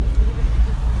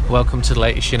Welcome to the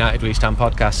latest United We Stand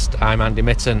podcast. I'm Andy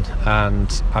Mitten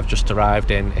and I've just arrived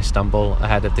in Istanbul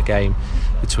ahead of the game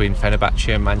between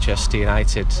Fenerbahce and Manchester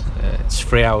United. It's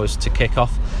 3 hours to kick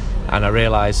off and I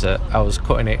realised that I was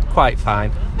cutting it quite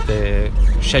fine. The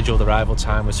scheduled arrival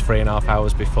time was 3.5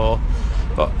 hours before,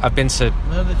 but I've been to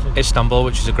Istanbul,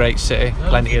 which is a great city,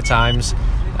 plenty of times,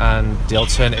 and the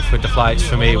alternative with the flights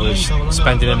for me was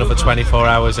spending another 24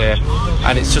 hours here,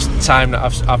 and it's just time that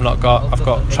I've not got. I've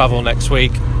got travel next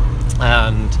week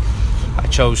and I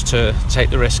chose to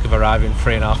take the risk of arriving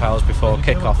 3.5 hours before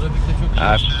kick-off.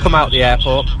 I've come out the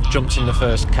airport, jumped in the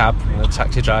first cab, and the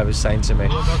taxi driver's saying to me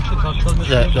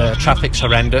the traffic's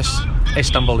horrendous.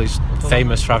 Istanbul is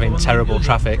famous for having terrible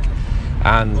traffic,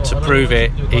 and to prove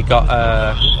it he got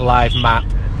a live map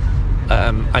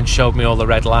and showed me all the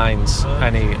red lines,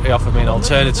 and he offered me an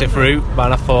alternative route,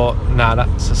 and I thought, nah,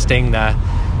 that's a sting there,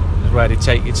 where they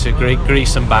take you to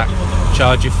Greece and back,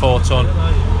 charge you 4 ton.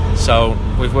 So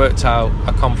we've worked out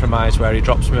a compromise where he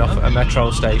drops me off at a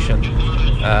metro station,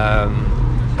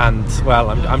 and well,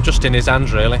 I'm just in his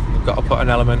hands really. We've got to put an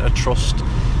element of trust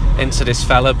into this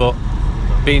fella, but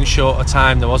being short of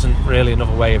time there wasn't really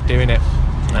another way of doing it.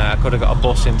 I could have got a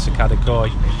bus into Kadıköy,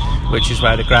 which is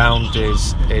where the ground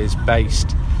is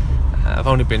based. I've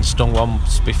only been stung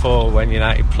once before when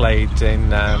United played in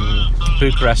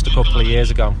Bucharest a couple of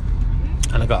years ago,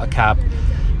 and I got a cab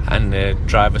and the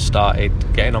driver started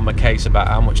getting on my case about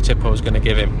how much tip I was going to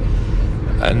give him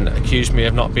and accused me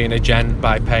of not being a gent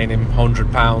by paying him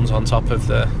 £100 on top of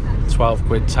the 12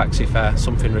 quid taxi fare,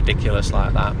 something ridiculous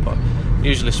like that. But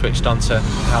usually switched on to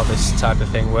how this type of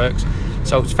thing works.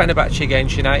 So it's Fenerbahce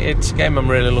against United. It's a game I'm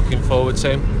really looking forward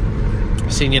to.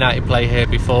 I've seen United play here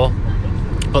before,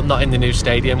 but not in the new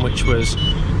stadium, which was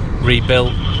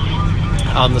rebuilt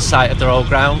on the site of their old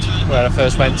ground where I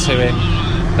first went to in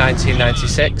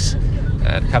 1996.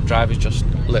 The cab driver's just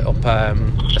lit up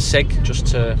a cig just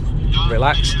to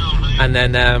relax, and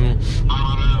then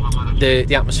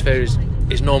the atmosphere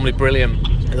is normally brilliant.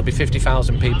 There'll be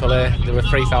 50,000 people here. There were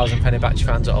 3,000 Fenerbahce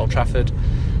fans at Old Trafford,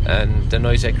 and the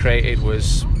noise they created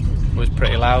was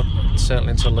pretty loud,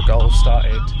 certainly until the goals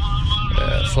started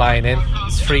flying in.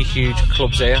 There's 3 huge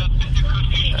clubs here,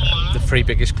 the 3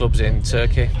 biggest clubs in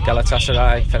Turkey: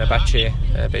 Galatasaray, Fenerbahce,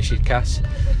 Beşiktaş.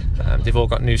 They've all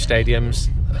got new stadiums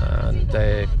and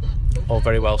they're all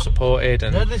very well supported,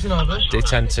 and they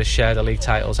tend to share the league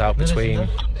titles out between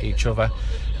each other.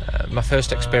 My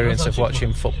first experience of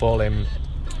watching football in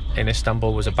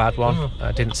Istanbul was a bad one.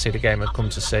 I didn't see the game I'd come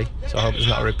to see, so I hope there's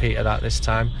not a repeat of that this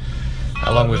time.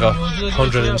 Along with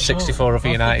 164 other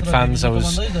United fans, I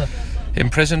was in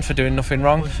prison for doing nothing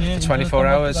wrong for 24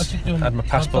 hours. I had my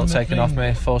passport taken off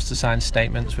me, forced to sign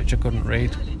statements which I couldn't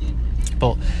read.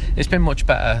 But it's been much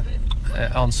better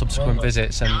on subsequent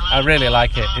visits, and I really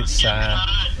like it.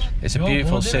 It's a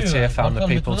beautiful city. I found the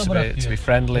people to be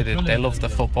friendly. They love the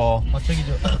football,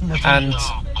 and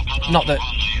not that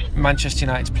Manchester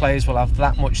United players will have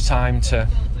that much time to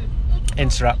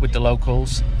interact with the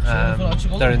locals.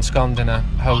 They're ensconced in a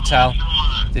hotel.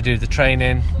 They do the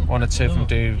training. 1 or 2 of them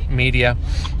do media,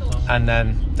 and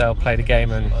then they'll play the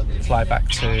game and fly back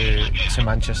to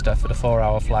Manchester for the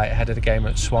 4-hour flight ahead of the game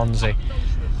at Swansea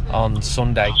on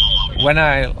Sunday. When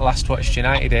I last watched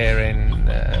United here in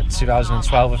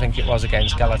 2012, I think it was,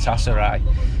 against Galatasaray,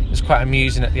 it was quite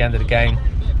amusing at the end of the game.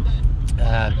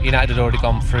 United had already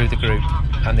gone through the group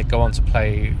and they'd go on to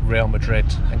play Real Madrid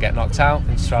and get knocked out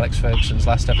in Sir Alex Ferguson's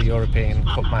last ever European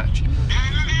Cup match.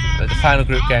 But the final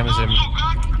group game was in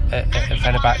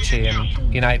Fenerbahce,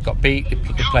 and United got beat.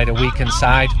 They played a weakened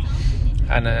side,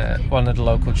 and one of the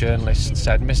local journalists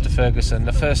said, "Mr. Ferguson,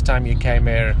 the first time you came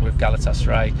here with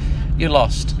Galatasaray, you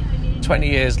lost. 20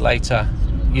 years later,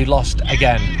 you lost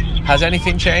again. Has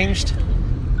anything changed?"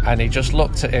 And he just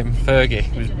looked at him, Fergie,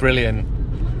 who was brilliant,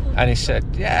 and he said,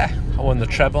 "Yeah, I won the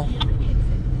treble.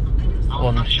 I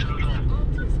won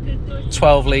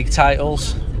 12 league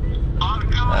titles.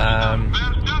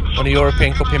 Won a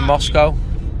European Cup in Moscow.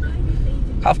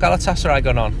 How have Galatasaray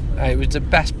gone on?" It was the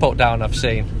best put down I've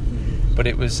seen, but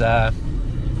it was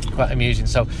quite amusing.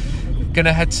 So going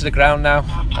to head to the ground now,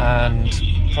 and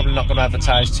probably not going to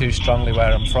advertise too strongly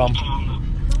where I'm from.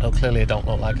 Well, clearly I don't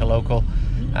look like a local,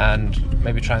 and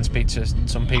maybe try and speak to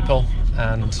some people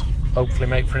and hopefully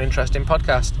make for an interesting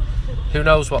podcast. Who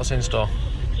knows what's in store.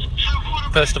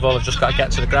 First of all, I've just got to get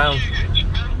to the ground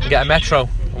and get a metro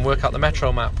and work out the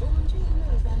metro map.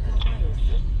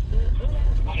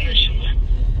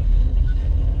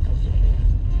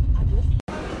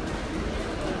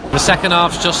 The second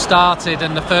half's just started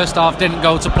and the first half didn't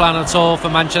go to plan at all for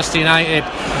Manchester United.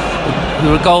 We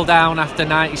were a goal down after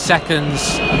 90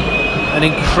 seconds an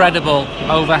incredible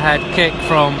overhead kick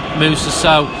from Moussa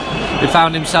Sow, who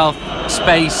found himself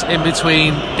space in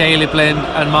between Daley Blind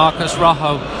and Marcus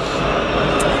Rojo.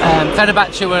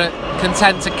 Fenerbahce were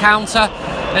content to counter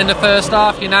in the first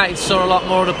half. United saw a lot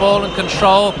more of the ball and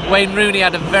control. Wayne Rooney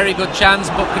had a very good chance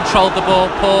but controlled the ball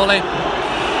poorly.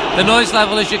 The noise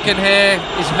level, as you can hear,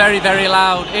 is very, very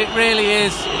loud. It really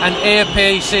is an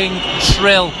ear-piercing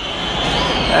trill.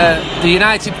 The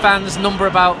United fans number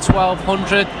about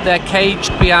 1,200. They're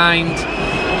caged behind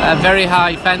very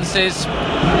high fences,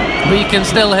 but you can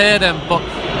still hear them. But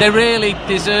they really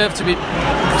deserve to be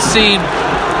seen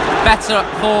better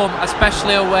form,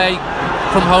 especially away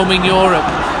from home in Europe.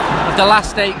 Of the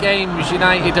last 8 games,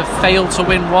 United have failed to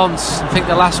win once. I think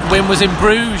the last win was in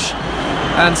Bruges,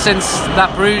 and since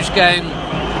that Bruges game,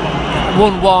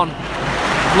 won 1,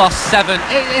 lost 7.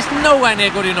 It's nowhere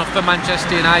near good enough for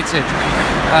Manchester United.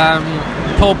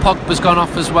 Paul Pogba's gone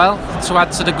off as well to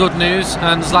add to the good news,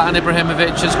 and Zlatan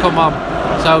Ibrahimovic has come on.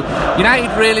 So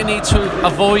United really need to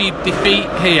avoid defeat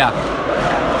here,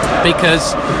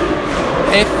 because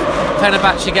if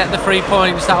Fenerbahce get the 3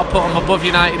 points, that'll put them above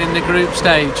United in the group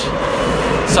stage.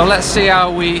 So let's see how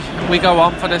we go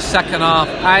on for the second half.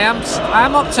 I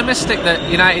am optimistic that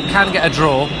United can get a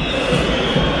draw,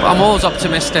 but I'm always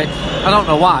optimistic. I don't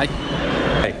know why.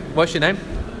 Hey, what's your name?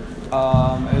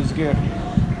 Özgür.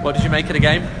 What did you make of the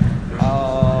game?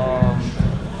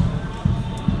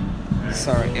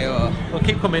 Sorry. Well,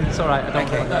 keep coming. It's all right. I don't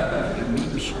Okay.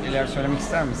 Bir şeyler söylemek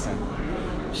ister misin?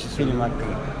 Film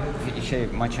hakkında.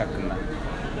 Maç hakkında.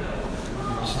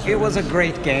 It was a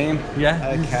great game. Yeah.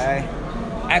 Okay.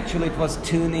 Actually, it was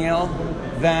 2-0.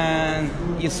 Then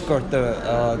you scored the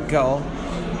goal.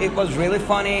 It was really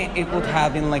funny. It would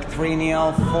have been like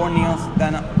 3-0, 4-0.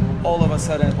 Then all of a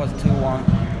sudden it was 2-1.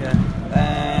 Yeah.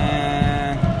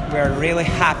 And we're really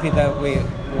happy that we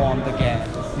won the game.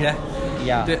 Yeah.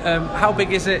 Yeah. How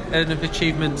big is it an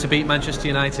achievement to beat Manchester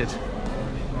United?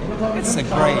 It's a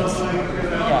great.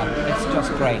 Yeah, it's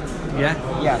just great. Yeah.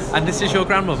 Yes. And this is your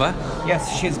grandmother?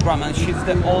 Yes, she's grandma. She's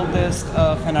the oldest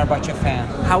Fenerbahce fan.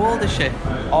 How old is she?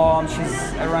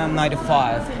 She's around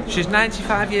 95. She's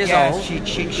 95 years Yes, old.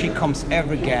 she comes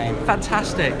every game.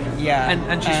 Fantastic. Yeah.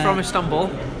 And she's from Istanbul.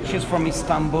 She's from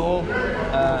Istanbul.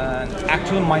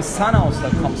 Actually, my son also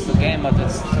comes to the game, but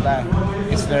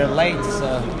it's very late,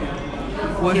 so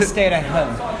he stayed at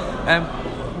home.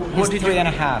 He's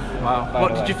 3.5. Wow.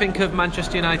 What did you think of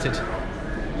Manchester United?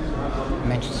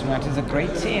 Manchester United is a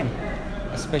great team,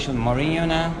 especially Mourinho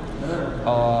now.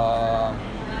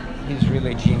 He's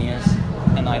really a genius,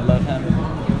 and I love him.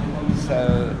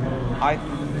 So I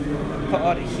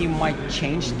thought he might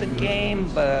change the game,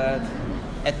 but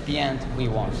at the end we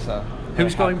won. So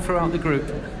who's going throughout the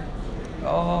group?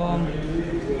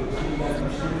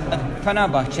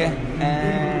 Fenerbahce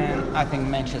and I think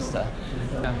Manchester.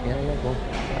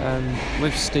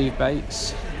 With Steve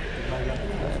Bates,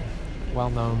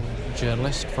 well-known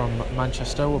journalist from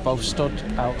Manchester. We're both stood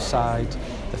outside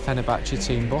the Fenerbahce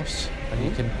team bus, and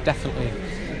you can definitely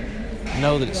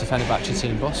know that it's a Fenerbahce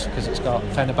team bus because it's got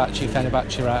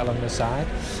Fenerbahce right along the side.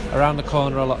 Around the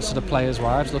corner are lots of the players'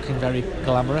 wives looking very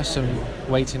glamorous and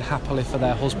waiting happily for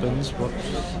their husbands, but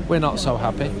we're not so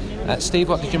happy. Steve,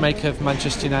 what did you make of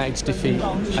Manchester United's defeat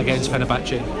against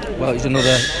Fenerbahce? Well, it was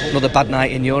another bad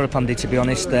night in Europe, Andy, to be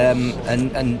honest,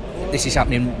 and this is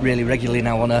happening really regularly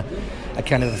now on a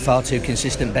kind of a far too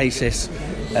consistent basis.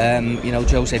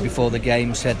 Jose before the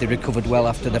game said they recovered well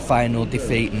after the final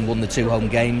defeat and won the 2 home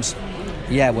games.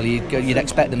 Yeah, well, you'd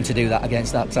expect them to do that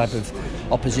against that type of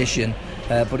opposition,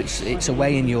 but it's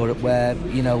away in Europe where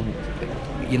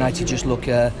United just look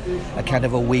a kind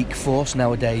of a weak force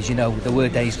nowadays. There were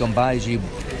days gone by, as you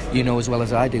know as well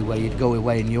as I do, where you'd go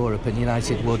away in Europe and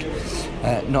United would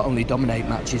not only dominate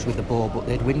matches with the ball, but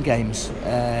they'd win games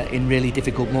in really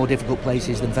more difficult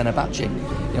places than Fenerbahce.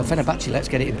 Fenerbahce, let's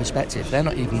get it in perspective, they're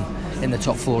not even in the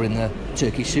top 4 in the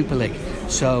Turkish Super League.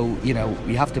 So you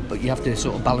have to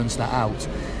sort of balance that out.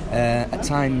 At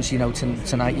times,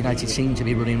 tonight United seemed to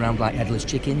be running around like headless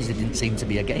chickens. There didn't seem to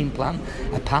be a game plan,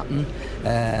 a pattern.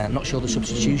 I'm not sure the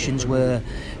substitutions were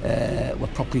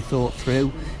properly thought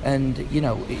through, and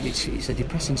it's a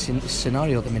depressing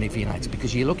scenario at the minute for United,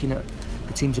 because you're looking at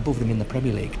the teams above them in the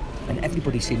Premier League, and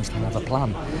everybody seems to have a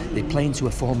plan. They play into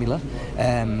a formula.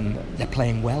 They're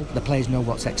playing well. The players know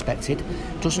what's expected.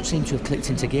 Doesn't seem to have clicked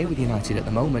into gear with United at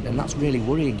the moment, and that's really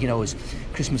worrying. As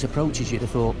Christmas approaches, you'd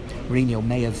have thought Mourinho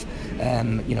may have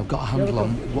got a handle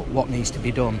on what needs to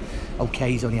be done.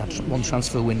 Okay, he's only had 1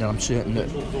 transfer window. I'm certain that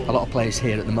a lot of players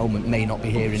here at the moment may not be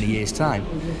here in a year's time,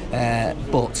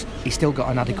 but he's still got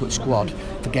an adequate squad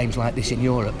for games like this in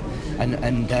Europe,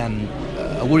 and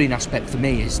a worrying aspect for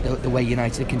me is the way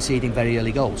United are conceding very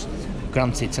early goals.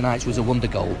 Granted, tonight's was a wonder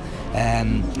goal,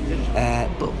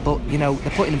 but you know,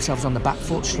 they're putting themselves on the back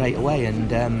foot straight away,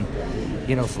 and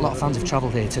you know, a lot of fans have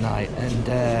travelled here tonight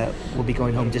and will be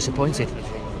going home disappointed.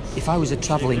 If I was a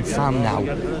travelling fan now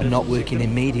and not working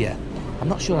in media, I'm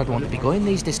not sure I'd want to be going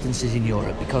these distances in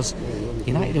Europe, because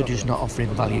United are just not offering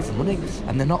value for money,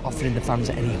 and they're not offering the fans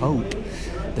any hope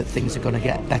that things are going to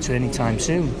get better anytime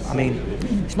soon. I mean,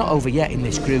 it's not over yet in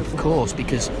this group, of course,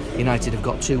 because United have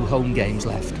got 2 home games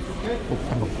left. Oh,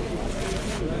 hang on.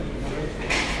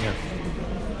 Yeah.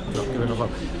 Not giving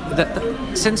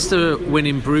up. Since the win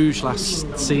in Bruges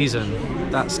last season,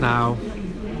 that's now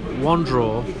 1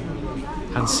 draw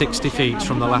and 6 defeats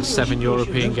from the last 7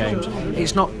 European games.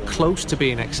 It's not close to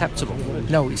being acceptable.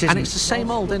 No, it isn't. And it's the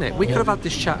same old, isn't it? We could have had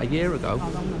this chat a year ago,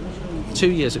 2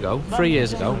 years ago, 3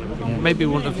 years ago. Maybe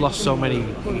we wouldn't have lost so many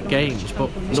games, but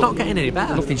it's not getting any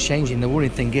better. Nothing's changing. The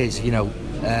worrying thing is, you know,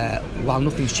 while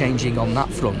nothing's changing on that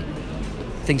front,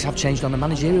 things have changed on the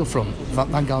managerial front.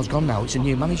 Van Gaal's gone now, it's a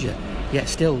new manager. Yet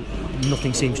still,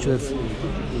 nothing seems to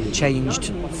have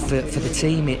changed for the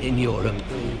team in Europe.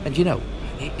 And, you know,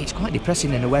 it's quite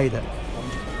depressing in a way that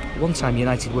one time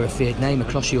United were a feared name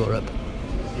across Europe.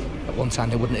 At one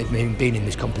time they wouldn't have even been in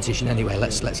this competition anyway,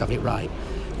 let's have it right.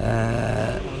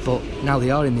 But now they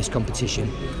are in this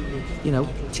competition. You know,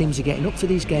 teams are getting up for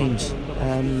these games.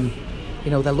 You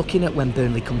know, they're looking at when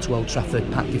Burnley come to Old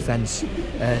Trafford, pack defence,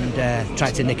 and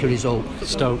try to nick a result.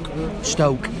 Stoke.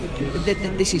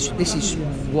 This is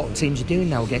what teams are doing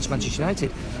now against Manchester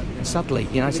United. And sadly,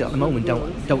 United at the moment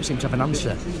don't seem to have an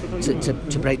answer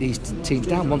to break these teams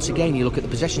down. Once again, you look at the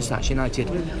possession stats. United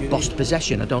lost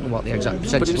possession. I don't know what the exact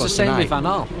percentage was tonight. But it's the same with Van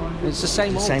Gaal. It's the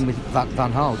same. Same with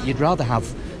Van Gaal. You'd rather have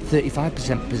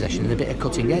 35% possession and a bit of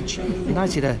cutting edge.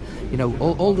 United are, you know,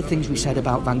 all the things we said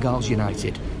about Van Gaal's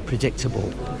United,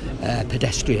 predictable,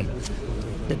 pedestrian.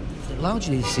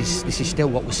 Largely, this is still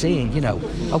what we're seeing. You know,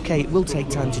 okay, it will take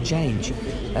time to change,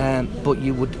 but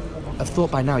you would have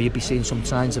thought by now you'd be seeing some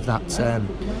signs of that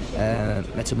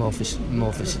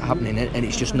metamorphosis happening, and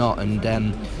it's just not.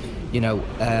 And you know,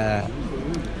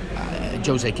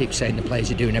 Jose keeps saying the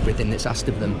players are doing everything that's asked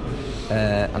of them.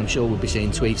 I'm sure we'll be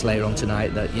seeing tweets later on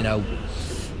tonight that, you know,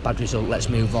 bad result, let's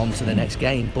move on to the next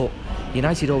game. But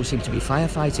United always seem to be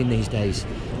firefighting these days.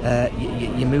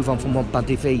 You move on from one bad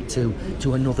defeat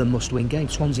to another must-win game.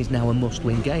 Swansea's now a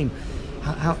must-win game.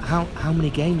 How many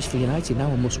games for United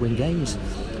now are must-win games?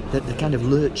 They're kind of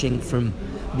lurching from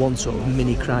one sort of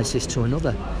mini crisis to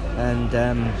another. And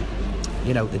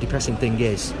you know, the depressing thing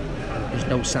is there's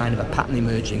no sign of a pattern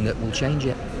emerging that will change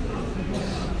it.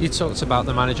 You talked about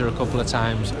the manager a couple of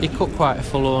times. He cut quite a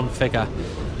forlorn figure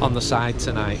on the side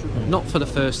tonight, not for the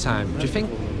first time. Do you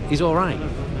think he's all right?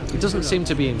 He doesn't seem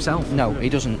to be himself. No, he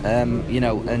doesn't. You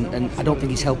know, and I don't think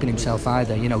he's helping himself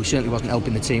either. You know, he certainly wasn't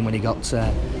helping the team when he got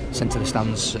sent to the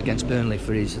stands against Burnley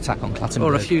for his attack on Clattenburg.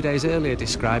 Or a few days earlier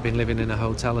describing living in a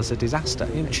hotel as a disaster.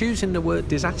 You know, choosing the word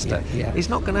disaster. Yeah. He's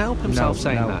not going to help himself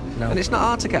saying that. No. And it's not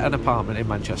hard to get an apartment in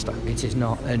Manchester. It is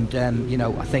not. And, you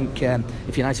know, I think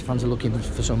if United fans are looking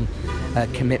for some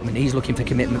commitment, he's looking for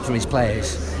commitment from his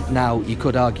players. Now, you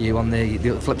could argue on the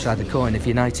flip side of the coin, if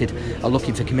United are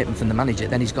looking for commitment from the manager,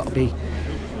 then he's got to be...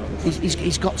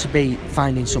 He's got to be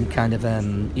finding some kind of,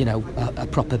 you know, a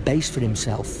proper base for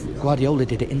himself. Guardiola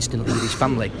did it instantly with his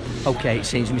family. OK, it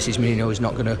seems Mrs Mourinho is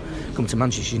not going to come to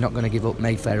Manchester. She's not going to give up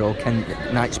Mayfair or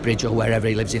Knightsbridge or wherever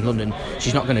he lives in London.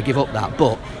 She's not going to give up that.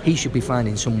 But he should be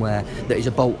finding somewhere that is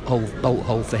a bolt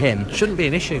hole for him. Shouldn't be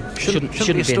an issue. Shouldn't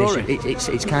be a story.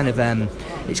 It's kind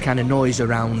of noise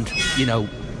around, you know,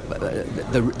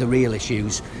 the real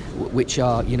issues, which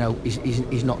are, you know,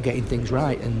 he's not getting things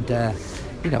right. And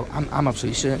you know, I'm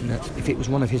absolutely certain that if it was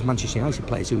one of his Manchester United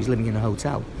players who was living in a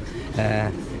hotel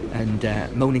and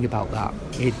moaning about that,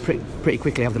 he'd pretty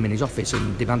quickly have them in his office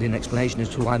and demanding an explanation as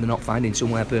to why they're not finding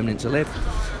somewhere permanent to live.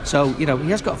 So, you know, he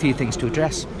has got a few things to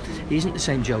address. He isn't the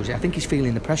same Jose. I think he's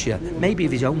feeling the pressure, maybe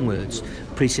of his own words,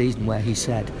 pre-season, where he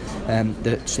said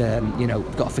that, you know,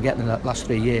 we've got to forget the last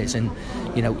 3 years and,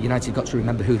 you know, United got to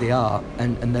remember who they are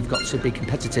and they've got to be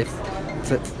competitive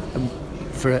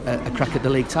for a crack at the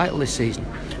league title this season.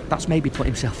 That's maybe put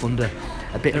himself under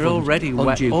a bit of undue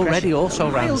pressure.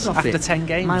 Also miles ran after 10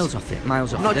 games. Miles off it.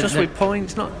 Not just with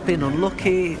points, not being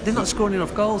unlucky. They're not scoring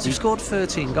enough goals. They've scored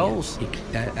 13 goals.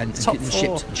 And top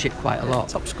four. Shipped quite a lot.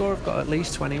 Top scorer have got at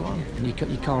least 21. And you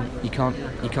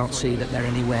can't see that they're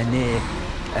anywhere near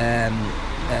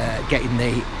getting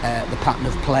the pattern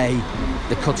of play,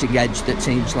 the cutting edge that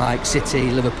teams like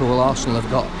City, Liverpool, Arsenal have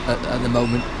got at the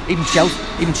moment. Even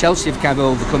Chelsea have kind of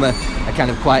overcome a kind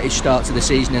of quietish start to the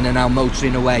season and are now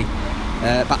motoring away.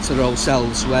 back to their old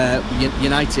selves, where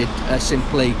United are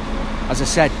simply, as I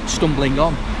said, stumbling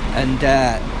on. And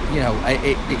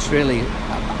it's really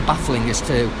baffling as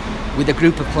to, with a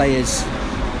group of players,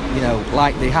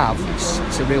 like they have,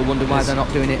 it's a real wonder why they're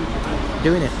not doing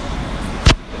it.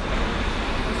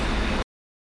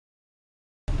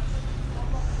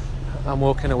 I'm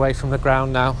walking away from the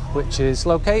ground now, which is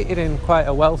located in quite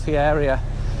a wealthy area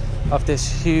of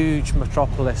this huge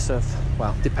metropolis of,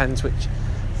 well, depends which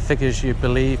figures you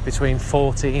believe, between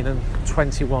 14 and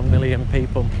 21 million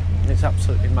people. It's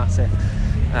absolutely massive,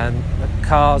 and the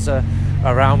cars are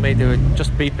around me. They were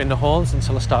just beeping the horns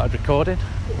until I started recording,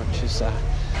 which is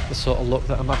the sort of look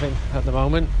that I'm having at the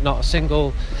moment. Not a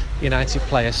single United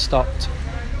player stopped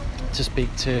to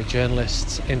speak to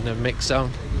journalists in the mix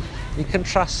zone. You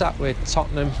contrast that with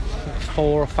Tottenham.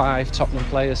 4 or 5 Tottenham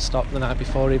players stopped the night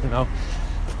before, even though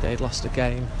they'd lost a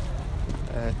game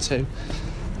too.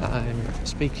 I'm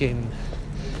speaking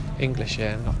English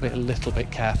here, and I'll be a little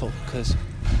bit careful because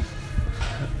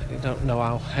you don't know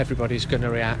how everybody's going to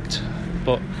react,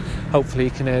 but hopefully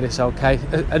you can hear this okay.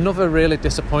 Another really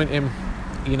disappointing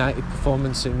United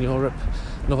performance in Europe,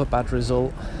 another bad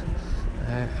result.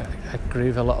 I agree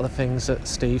with a lot of the things that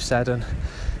Steve said, and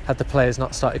had the players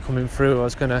not started coming through, I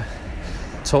was going to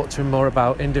talk to him more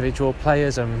about individual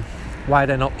players and why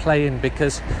they're not playing,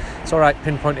 because it's all right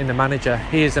pinpointing the manager.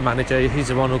 He is the manager, he's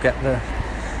the one who'll get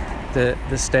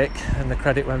the stick and the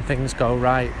credit when things go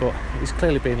right, but he's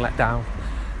clearly being let down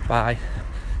by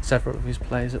several of his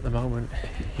players at the moment.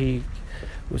 He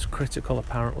was critical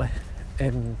apparently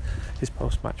in his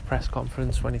post-match press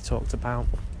conference when he talked about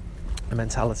the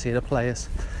mentality of the players.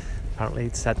 Apparently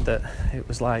he'd said that it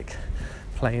was like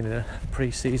playing in a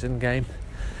pre-season game,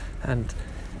 and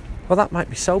well, that might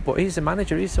be so, but he's the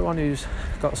manager, he's the one who's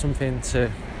got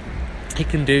he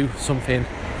can do something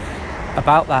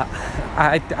about that.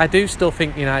 I do still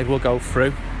think United will go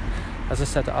through. As I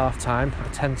said at half time, I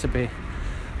tend to be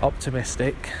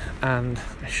optimistic, and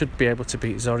I should be able to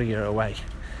beat Zorya away.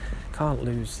 Can't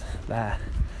lose there,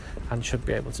 and should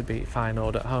be able to beat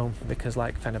Feyenoord at home, because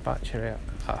like Fenerbahce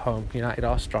at home, United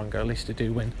are stronger. At least they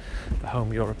do win the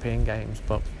home European games,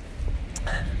 but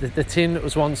the team that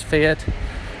was once feared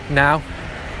now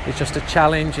is just a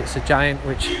challenge. It's a giant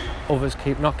which others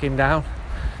keep knocking down.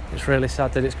 It's really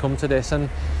sad that it's come to this, and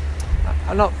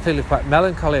I'm not feeling quite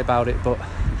melancholy about it, but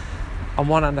on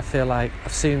one hand I feel like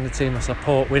I've seen the team I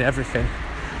support win everything,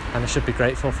 and I should be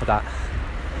grateful for that,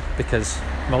 because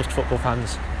most football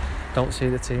fans don't see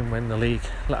the team win the league,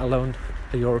 let alone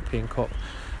a European Cup,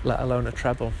 let alone a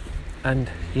treble. And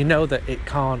you know that it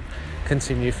can't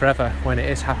continue forever when it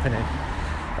is happening.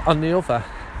 On the other,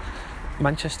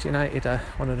 Manchester United are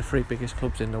one of the 3 biggest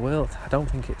clubs in the world. I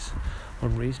don't think it's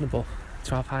unreasonable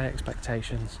to have high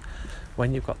expectations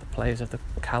when you've got the players of the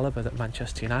calibre that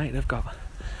Manchester United have got.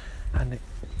 And it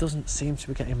doesn't seem to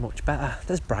be getting much better.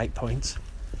 There's bright points,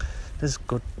 there's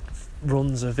good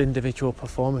runs of individual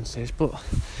performances, but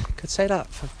I could say that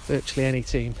for virtually any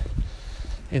team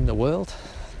in the world.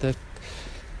 The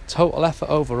total effort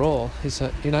overall is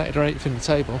that United are 8th in the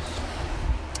table,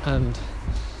 and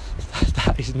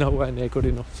that is nowhere near good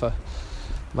enough for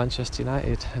Manchester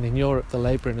United. And in Europe they're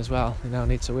labouring as well. They now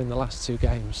need to win the last 2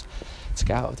 games to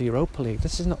get out of the Europa League.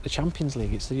 This is not the Champions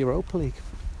League, it's the Europa League,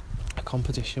 a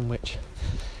competition which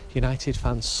United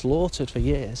fans slaughtered for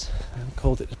years and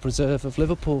called it the preserve of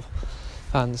Liverpool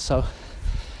fans. So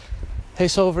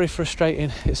it's all very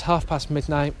frustrating. It's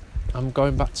midnight. I'm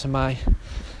going back to my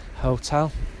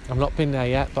hotel. I've not been there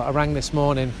yet, but I rang this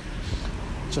morning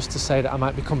just to say that I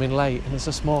might be coming late, and it's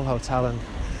a small hotel, and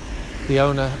the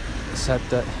owner said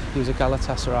that he was a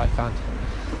Galatasaray fan,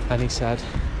 and he said,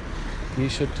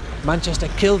 Manchester,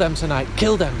 kill them tonight,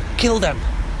 kill them.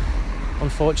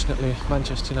 Unfortunately,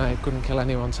 Manchester United couldn't kill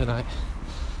anyone tonight.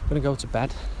 I'm going to go to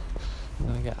bed. I'm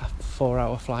going to get a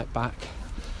 4-hour flight back,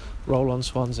 roll on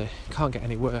Swansea. Can't get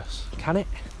any worse, can it?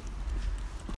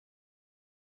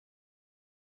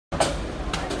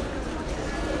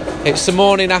 It's the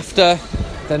morning after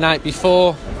the night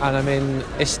before, and I'm in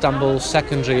Istanbul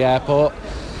Secondary Airport.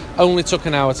 Only took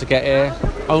an hour to get here.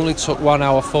 Only took 1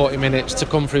 hour 40 minutes to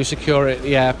come through security at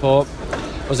the airport.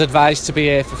 Was advised to be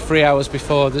here for 3 hours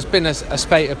before. There's been a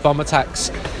spate of bomb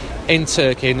attacks in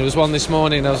Turkey, and there was one this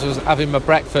morning. I was having my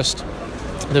breakfast.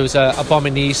 There was a bomb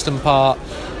in the eastern part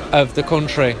of the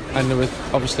country, and there was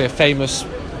obviously a famous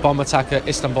bomb attack at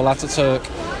Istanbul Ataturk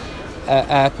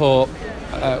airport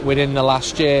within the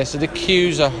last year. So the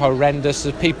queues are horrendous.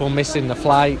 There's people missing the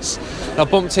flights. I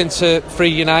bumped into 3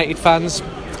 United fans,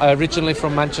 originally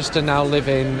from Manchester, now live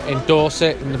in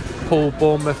Dorset, in the Poole,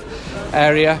 Bournemouth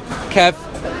area. Kev,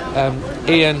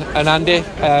 Ian and Andy,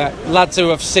 lads who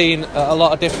have seen a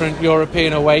lot of different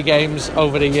European away games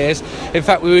over the years. In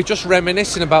fact, we were just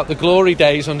reminiscing about the glory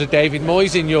days under David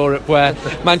Moyes in Europe, where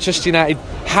Manchester United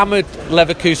hammered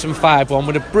Leverkusen 5-1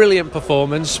 with a brilliant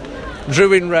performance.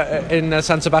 Drew in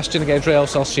San Sebastian against Real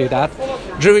Sociedad,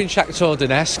 drew in Shakhtar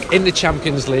Donetsk in the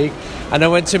Champions League, and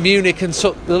then went to Munich and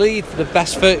took the lead for the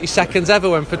best 30 seconds ever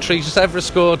when Patrice Evra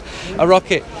scored a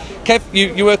rocket. Kev,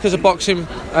 you work as a boxing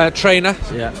trainer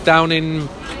down in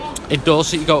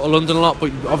Dorset. You go to London a lot,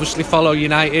 but you obviously follow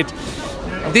United.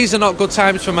 These are not good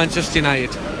times for Manchester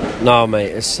United. No,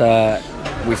 mate. It's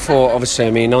we thought, obviously,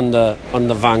 I mean, under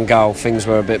Van Gaal, things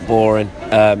were a bit boring.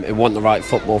 It wasn't the right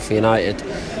football for United.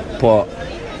 But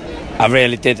I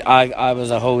really did. I was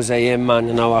a Jose in man,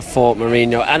 you know. I fought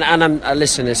Mourinho, and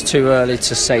listen, it's too early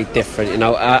to say different, you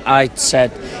know. I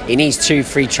said he needs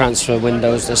 2-3 transfer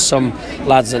windows. There's some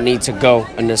lads that need to go,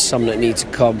 and there's some that need to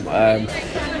come.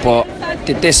 But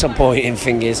the disappointing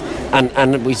thing is,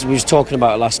 and we was talking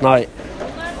about it last night.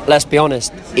 Let's be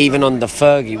honest, even under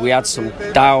Fergie, we had some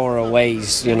dour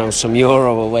aways, you know, some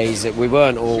Euro aways that we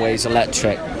weren't always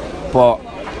electric. But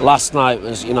last night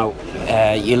was, you know,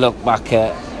 you look back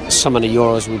at some of the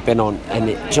Euros we've been on, and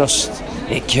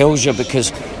it kills you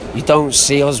because you don't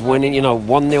see us winning. You know,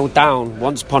 1-0 down.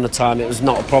 Once upon a time, it was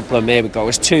not a problem. Here we go.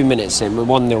 It's 2 minutes in. We're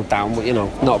 1-0 down. You know,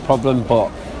 not a problem.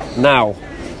 But now,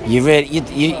 you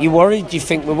worried. You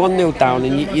think we're 1-0 down,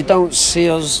 and you don't see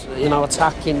us, you know,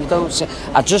 attacking. You don't see.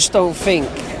 I just don't think,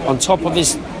 on top of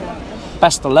his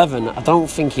best 11, I don't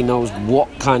think he knows what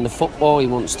kind of football he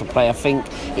wants to play. I think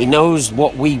he knows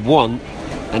what we want,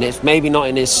 and it's maybe not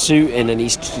in his suiting, and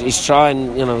he's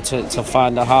trying, you know, to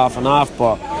find a half and half.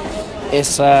 But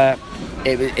it's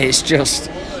just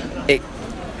it.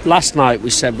 Last night we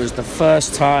said was the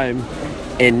first time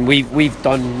we've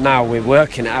done now. We're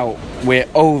working it out. We're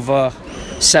over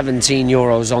 17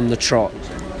 Euros on the trot.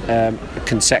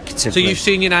 Consecutively. So you've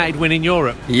seen United win in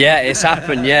Europe? Yeah, it's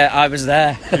happened. Yeah, I was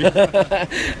there.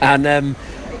 And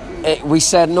we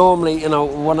said normally, you know,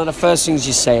 one of the first things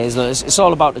you say is that it's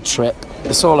all about the trip.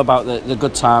 It's all about the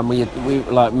good time. We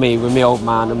like me with my old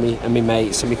man and me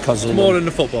mates and my cousin. More than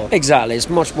the football. Exactly, it's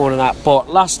much more than that. But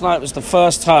last night was the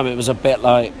first time it was a bit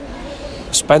like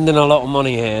spending a lot of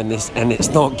money here, and it's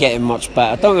not getting much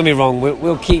better. Don't get me wrong,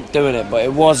 we'll keep doing it, but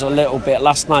it was a little bit.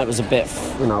 Last night was a bit,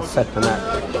 you know, flipping it.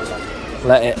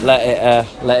 Let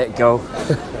it go.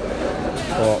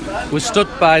 We're stood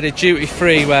by the duty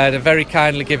free where they're very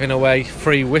kindly giving away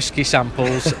free whiskey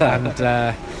samples, and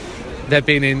they're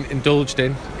being indulged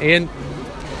in. Ian,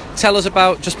 tell us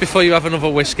about, just before you have another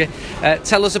whiskey,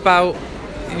 tell us about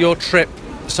your trip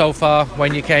so far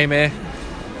when you came here.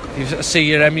 You see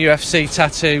your MUFC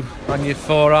tattoo on your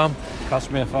forearm.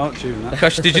 Cost me a fortune.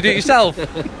 Did you do it yourself?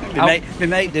 My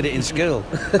mate did it in school.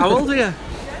 How old are you?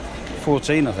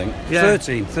 14, I think. Yeah.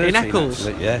 13 in Eccles?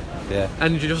 Actually. Yeah.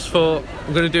 And you just thought,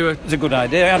 I'm going to do it. It's a good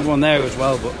idea. I had one there as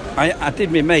well, but I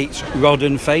did my mate's Rod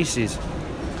and Faces.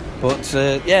 But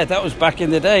that was back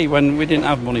in the day when we didn't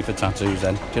have money for tattoos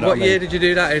then. Do you know what I mean? Year did you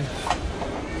do that in?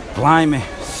 Blimey.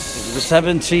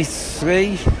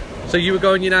 73. So you were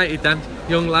going United then,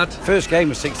 young lad? First game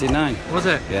was 69. Was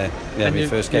it? Yeah, and my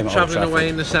first game at Old travelling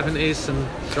away Trafford. in the 70s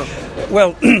and...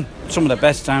 Well, some of the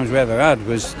best times we ever had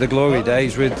was the glory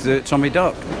days with Tommy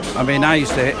Dock. I mean,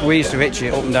 we used to hitch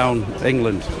it up and down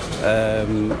England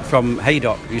from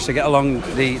Haydock. We used to get along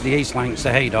the East Lancs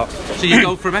to Haydock. So you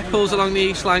go from Eccles along the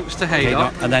East Lancs to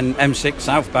Haydock? And then M6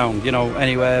 southbound, you know,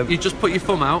 anywhere. You just put your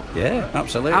thumb out? Yeah,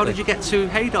 absolutely. How did you get to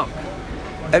Haydock?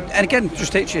 And again,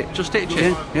 just hitch it. Just hitch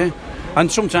it? Yeah.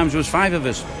 And sometimes there was 5 of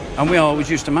us, and we always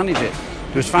used to manage it.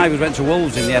 There was 5 of us went to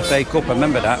Wolves in the FA Cup. I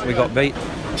remember that. We got beat.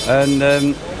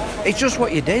 And it's just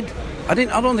what you did. I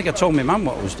don't think I told my man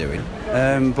what I was doing.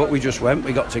 But we just went,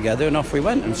 we got together, and off we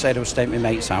went, and said I was staying at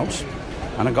my mate's house.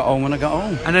 And I got home when I got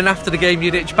home. And then after the game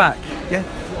you'd hitch back? Yeah.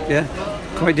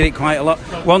 We did it quite a lot.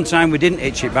 One time we didn't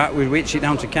hitch it back, we hitched it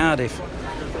down to Cardiff.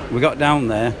 We got down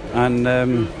there,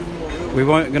 and we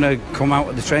weren't going to come out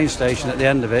at the train station at the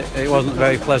end of it. It wasn't a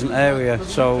very pleasant area,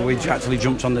 so we actually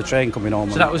jumped on the train coming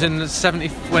home. So that was in the 70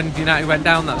 when United went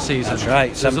down that season? That's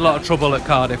right. There was a lot of trouble at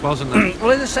Cardiff, wasn't there?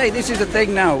 Well, as I say, this is the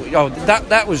thing now. Oh,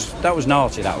 that was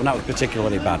naughty, that was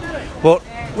particularly bad. But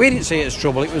we didn't see it as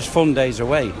trouble. It was fun days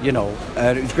away, you know.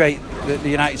 It was great. The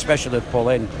United special would pull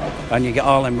in, and you get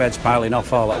all them Reds piling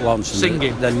off all at once. And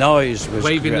singing. The noise was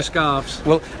waving great. the scarves.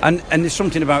 Well, and there's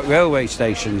something about railway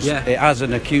stations. Yeah. It has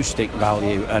an acoustic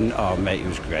value, and oh mate, it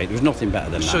was great. There was nothing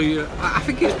better than that. So I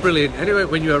think it's brilliant. Anyway,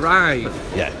 when you arrive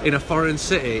in a foreign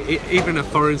city, even a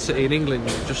foreign city in England,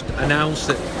 you just announce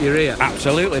that you're here.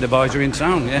 Absolutely, the boys are in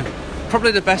town. Yeah.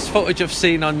 probably the best footage I've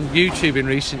seen on YouTube in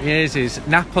recent years is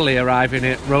Napoli arriving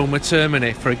at Roma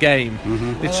Termini for a game.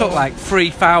 They took like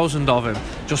 3,000 of them,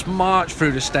 just marched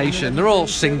through the station. They're all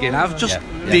singing. I was just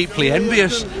deeply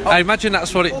envious. I imagine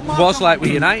that's what it was like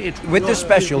with United. With the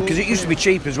special, because it used to be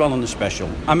cheap as well on the special.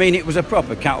 I mean, it was a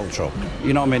proper cattle truck.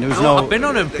 You know what I mean? There was no. I've been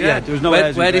on them. Yeah, there was no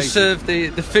where they serve the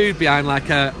food behind like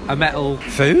a metal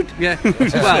food. Yeah.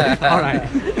 Well, all right.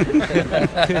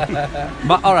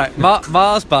 All right.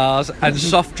 Mars bars and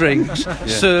soft drinks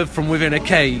served from within a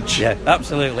cage. Yeah,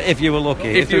 absolutely. If you were lucky.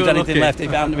 If there was anything left, if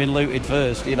it hadn't been looted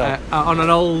first, you know. On an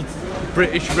old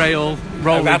British Rail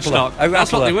rolling stock.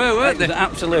 That's what they were, weren't they?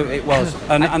 Absolutely, it was.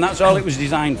 And that's all it was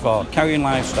designed for, carrying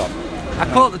livestock.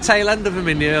 I caught the tail end of them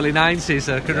in the early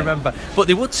 90s, I can remember. But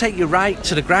they would take you right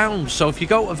to the ground. So if you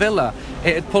go to Villa,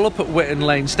 it'd pull up at Whitton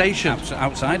Lane Station.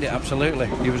 Outside it, absolutely.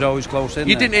 You was always close in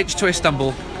You there. didn't hitch to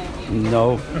Istanbul?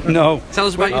 No. Tell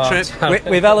us about your trip.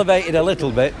 We've elevated a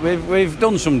little bit. We've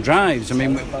done some drives. I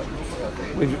mean,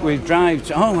 we've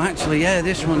drived. Oh, actually, yeah,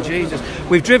 this one, Jesus.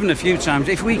 We've driven a few times.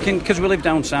 If we can, because we live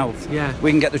down south, we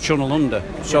can get the channel under.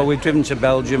 So we've driven to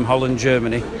Belgium, Holland,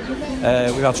 Germany.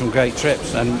 We've had some great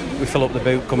trips, and we fill up the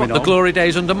boot coming home. The glory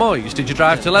days under Moyes? Did you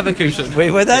drive to Leverkusen? We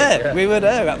were there. We were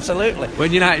there, absolutely.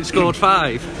 When United scored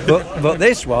 5. But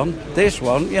this one,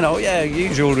 you know,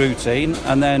 usual routine.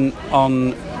 And then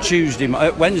on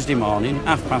Wednesday morning,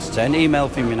 10:30, email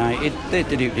from United,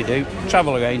 do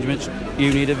travel arrangements,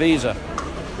 you need a visa.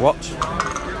 What?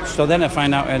 So then I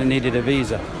find out I needed a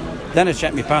visa. Then I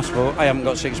check my passport, I haven't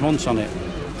got 6 months on it.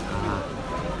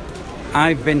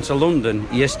 I've been to London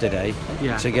yesterday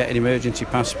to get an emergency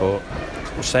passport,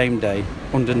 the same day,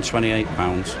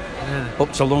 £128.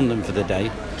 Up to London for the day.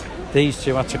 These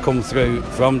two had to come through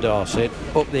from Dorset,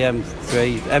 up the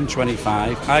M3,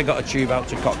 M25. I got a tube out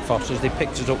to Cockfosters. They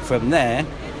picked us up from there.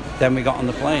 Then we got on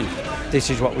the plane. This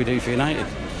is what we do for United.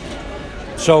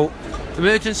 So,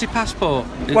 emergency passport?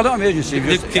 Well, not emergency.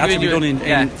 It had to be done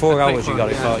in 4 hours. You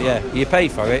got it for. Yeah, you pay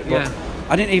for it. But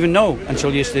I didn't even know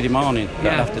until yesterday morning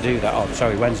that I'd have to do that. Oh,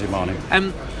 sorry, Wednesday morning.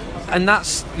 And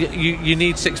that's you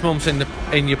need 6 months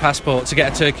in your passport to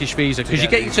get a Turkish visa, because you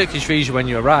get your Turkish visa when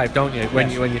you arrive, don't you?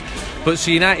 When you. But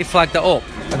so United flagged that up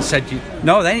and said you.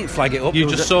 No, they didn't flag it up. You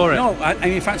just saw it. No,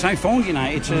 in fact, I phoned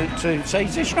United to say,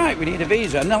 "Is this right? We need a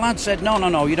visa." And the lad said,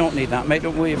 "No, you don't need that, mate.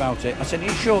 Don't worry about it." I said, "Are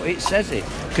you sure?" It says it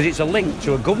because it's a link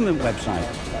to a government website.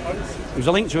 It was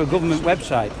a link to a government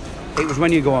website. It was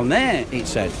when you go on there, it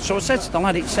said. So I said to the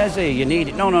lad, "It says here you need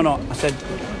it." No. I said,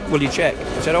 "Will you check?"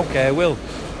 I said, "Okay, I will."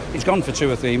 He's gone for 2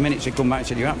 or 3 minutes. He come back and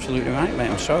said, "You're absolutely right, mate.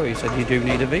 I'm sorry." He said, "You do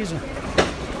need a visa."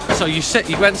 So you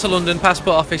went to London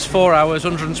Passport Office, 4 hours,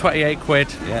 128 quid,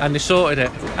 and they sorted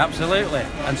it. Absolutely,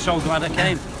 and so glad I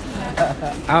came.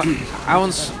 I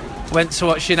once went to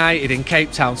watch United in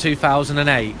Cape Town,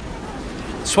 2008.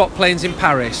 Swapped planes in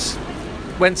Paris.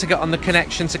 Went to get on the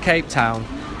connection to Cape Town.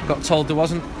 Got told there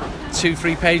wasn't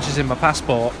 2-3 pages in my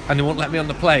passport, and they wouldn't let me on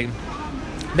the plane.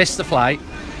 Missed the flight.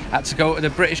 Had to go to the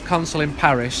British consul in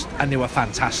Paris, and they were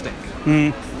fantastic.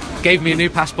 Gave me a new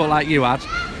passport like you had.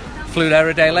 Flew there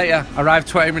a day later. Arrived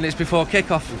 20 minutes before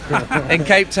kick-off in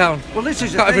Cape Town. Well, this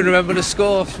is can't even remember the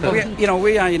score. Well,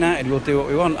 we are United. We'll do what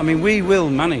we want. I mean, we will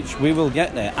manage. We will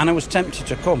get there. And I was tempted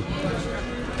to come,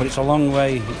 but it's a long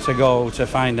way to go to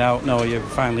find out. No, you've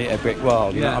finally hit a brick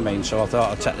wall. You know what I mean? So I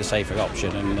thought I'd take the safer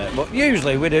option. But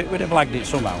usually we'd have blagged it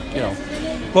somehow. You know.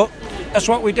 But that's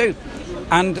what we do.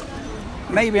 And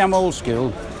maybe I'm old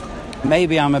school.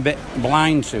 Maybe I'm a bit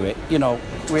blind to it. You know,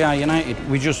 we are United.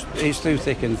 It's through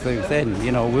thick and through thin.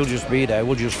 You know, we'll just be there.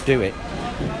 We'll just do it.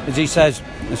 As he says,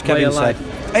 as Kevin said,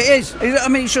 it is. I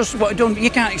mean, it's just what done. You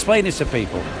can't explain this to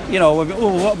people. You know,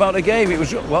 what about the game? It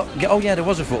was what? Oh yeah, there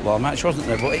was a football match, wasn't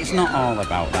there? But it's not all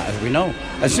about that, as we know.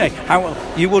 As I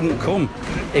say, you wouldn't come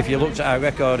if you looked at our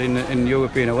record in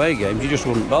European away games. You just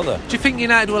wouldn't bother. Do you think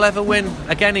United will ever win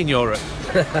again in Europe?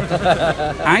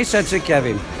 I said to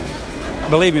Kevin,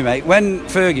 believe me, mate, when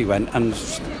Fergie went and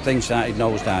things started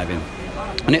nosediving,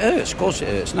 and it hurts, of course it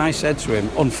hurts, and I said to him,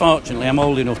 unfortunately, I'm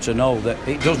old enough to know that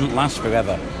it doesn't last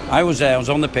forever. I was there, I was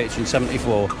on the pitch in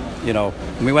 74, you know,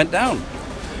 and we went down.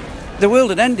 The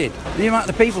world had ended. The amount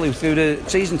of people who threw the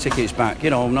season tickets back, you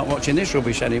know, I'm not watching this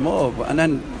rubbish anymore. And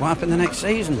then what happened the next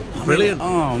season? Brilliant.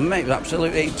 Oh, mate,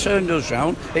 absolutely. It turned us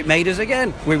round. It made us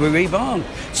again. We were reborn.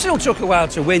 Still took a while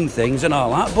to win things and all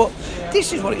that, but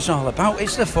this is what it's all about.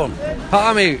 It's the fun.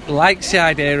 Part of me likes the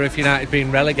idea of United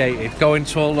being relegated, going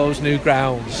to all those new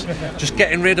grounds, just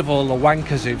getting rid of all the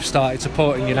wankers who've started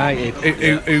supporting United,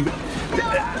 who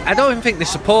I don't even think they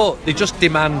support, they just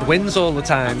demand wins all the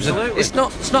time. And it's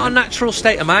not a natural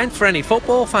state of mind for any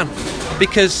football fan,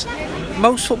 because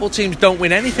most football teams don't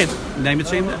win anything. Name a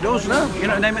team that does. No, you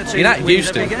know, name a team United that wins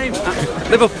used to. every game.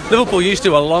 Liverpool used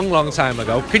to a long time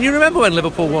ago. Can you remember when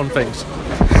Liverpool won things?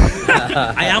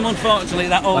 I am unfortunately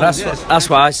that old. That's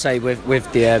what I say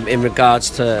with the in regards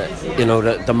to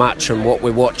the match and what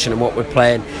we're watching and what we're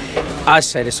playing. I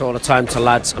say this all the time to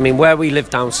lads. I mean, where we live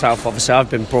down south, obviously I've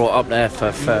been brought up there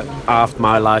for half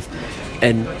my life,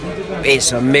 and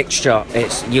it's a mixture.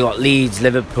 You got Leeds,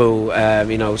 Liverpool,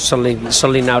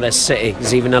 suddenly now there's City.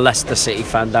 There's even a Leicester City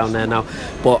fan down there now.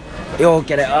 But you all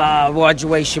get it, why'd you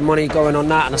waste your money going on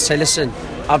that? And I say, listen,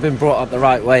 I've been brought up the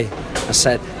right way. I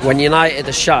said, when United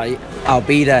are shite, I'll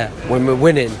be there. When we're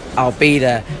winning, I'll be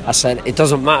there. I said, it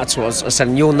doesn't matter to us. I said,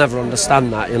 and you'll never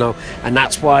understand that, and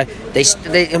that's why they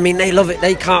love it.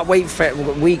 They can't wait for it.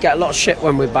 We get a lot of shit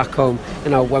when we're back home.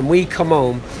 When we come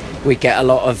home, we get a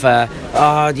lot of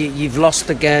you've lost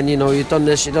again, you've done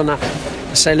this, you've done that.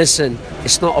 I say, listen,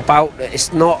 it's not about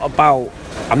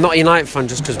I'm not a United fan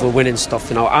just because we're winning stuff.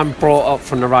 I'm brought up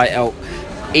from the right ilk.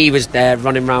 He was there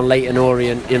running around Leyton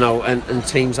Orient, and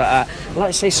teams like that. Like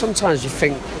I say, sometimes you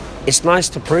think it's nice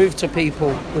to prove to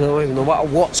people, no matter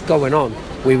what's going on,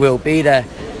 we will be there.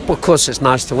 But of course, it's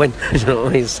nice to win. You know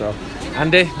what I mean? So,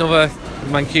 Andy, another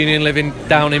Mancunian living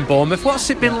down in Bournemouth. What's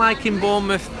it been like in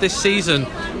Bournemouth this season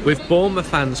with Bournemouth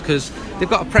fans? Because they've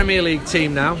got a Premier League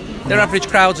team now. Their average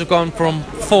crowds have gone from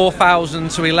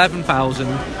 4,000 to 11,000.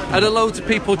 Are there loads of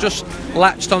people just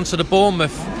latched onto the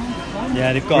Bournemouth?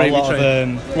 Yeah, they've got a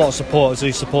lot of supporters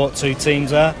who support two teams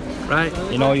there. Right.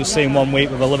 You'll see him one week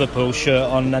with a Liverpool shirt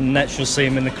on, and next you'll see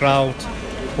him in the crowd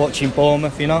watching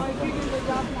Bournemouth.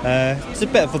 It's a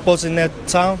bit of a buzz in their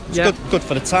town. It's good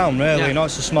for the town, really. Yeah.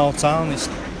 It's a small town. It's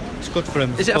good for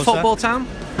them. Is it a football town?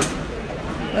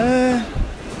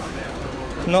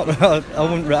 Not.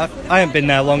 I haven't been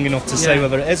there long enough to say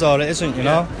whether it is or it isn't. You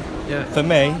know. Yeah. For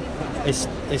me, it's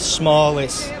small.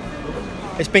 It's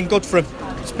been good for him.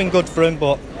 It's been good for him,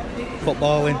 but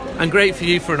footballing. And great for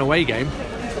you for an away game.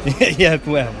 Yeah,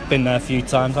 we've been there a few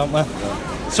times, haven't we?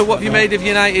 So what have you made of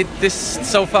United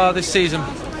so far this season?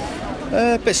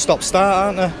 A bit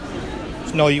stop-start, aren't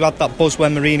they? You had that buzz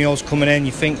when Mourinho's coming in.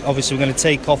 You think, obviously, we're going to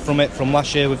take off from it from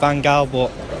last year with Van Gaal, but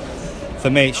for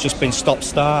me, it's just been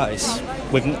stop-start.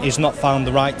 He's not found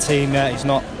the right team yet. He's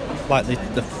not, like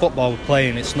the football we're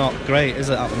playing, it's not great, is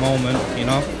it, at the moment,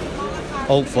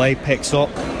 Hopefully he picks up,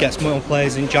 gets more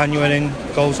players in January and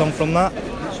goes on from that.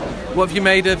 What have you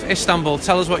made of Istanbul?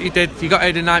 Tell us what you did. You got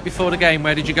here the night before the game.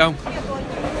 Where did you go?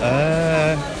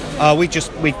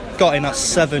 We got in at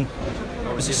 7.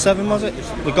 Was it 7, was it?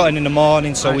 We got in the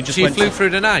morning, so we just went... So you flew through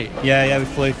the night? Yeah, we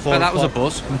flew 4 that was a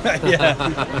buzz.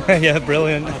 Yeah,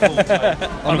 brilliant.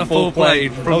 On a full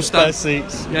plane from no spare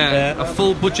seats. Yeah, a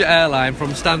full budget airline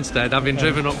from Stansted, having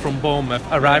driven up from Bournemouth,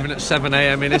 arriving at 7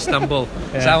 a.m. in Istanbul.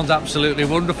 Sounds absolutely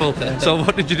wonderful. So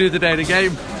what did you do the day of the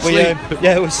game? We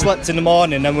slept in the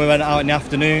morning, then we went out in the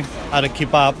afternoon, had a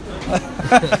kebab.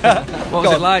 What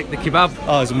was it like, the kebab?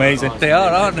 Oh, it was amazing. They are,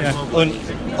 aren't they?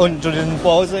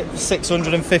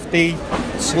 650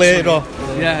 lira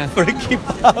for a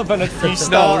kebab and a few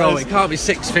starters. No, it can't be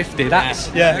 650.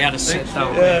 That's we had a sit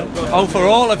down. Oh, for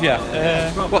all of you?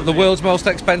 What, the world's most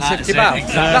expensive kebab?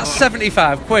 Exactly. That's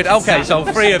 75 quid. Okay, so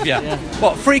 3 of you.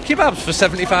 What, 3 kebabs for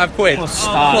 75 quid?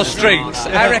 Plus drinks.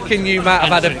 I reckon you might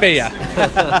have had a beer.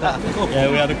 Yeah,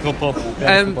 we had a couple.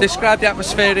 Describe the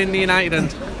atmosphere in the United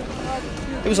end.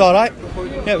 It was alright.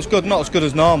 Yeah, it was good. Not as good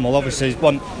as normal, obviously.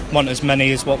 One as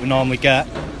many as what we normally get.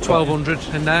 1,200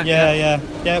 in there? Yeah,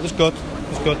 it was good. It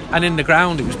was good. And in the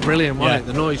ground, it was brilliant, wasn't it?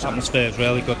 The noise. The atmosphere was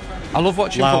really good. I love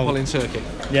watching football in Turkey.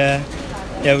 Yeah,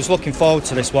 I was looking forward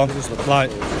to this one.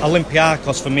 Like,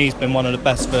 Olympiacos for me has been one of the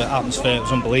best for atmosphere. It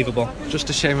was unbelievable.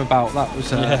 Just a shame about that.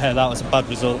 Yeah, that was a bad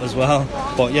result as well.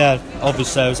 But yeah,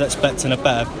 obviously I was expecting a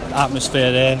better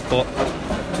atmosphere there, but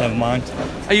never mind.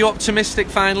 Are you optimistic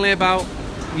finally about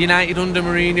United under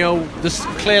Mourinho? There's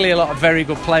clearly a lot of very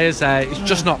good players there. It's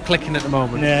just not clicking at the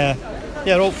moment. Yeah,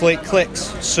 hopefully it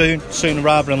clicks sooner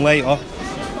rather than later,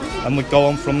 and we go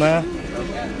on from there.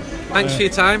 Thanks for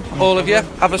your time, all of you.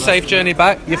 Have a safe journey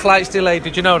back. Your flight's delayed,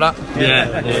 did you know that?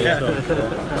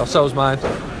 Yeah. Oh, so's mine.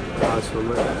 Nice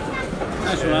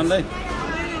one, Andy.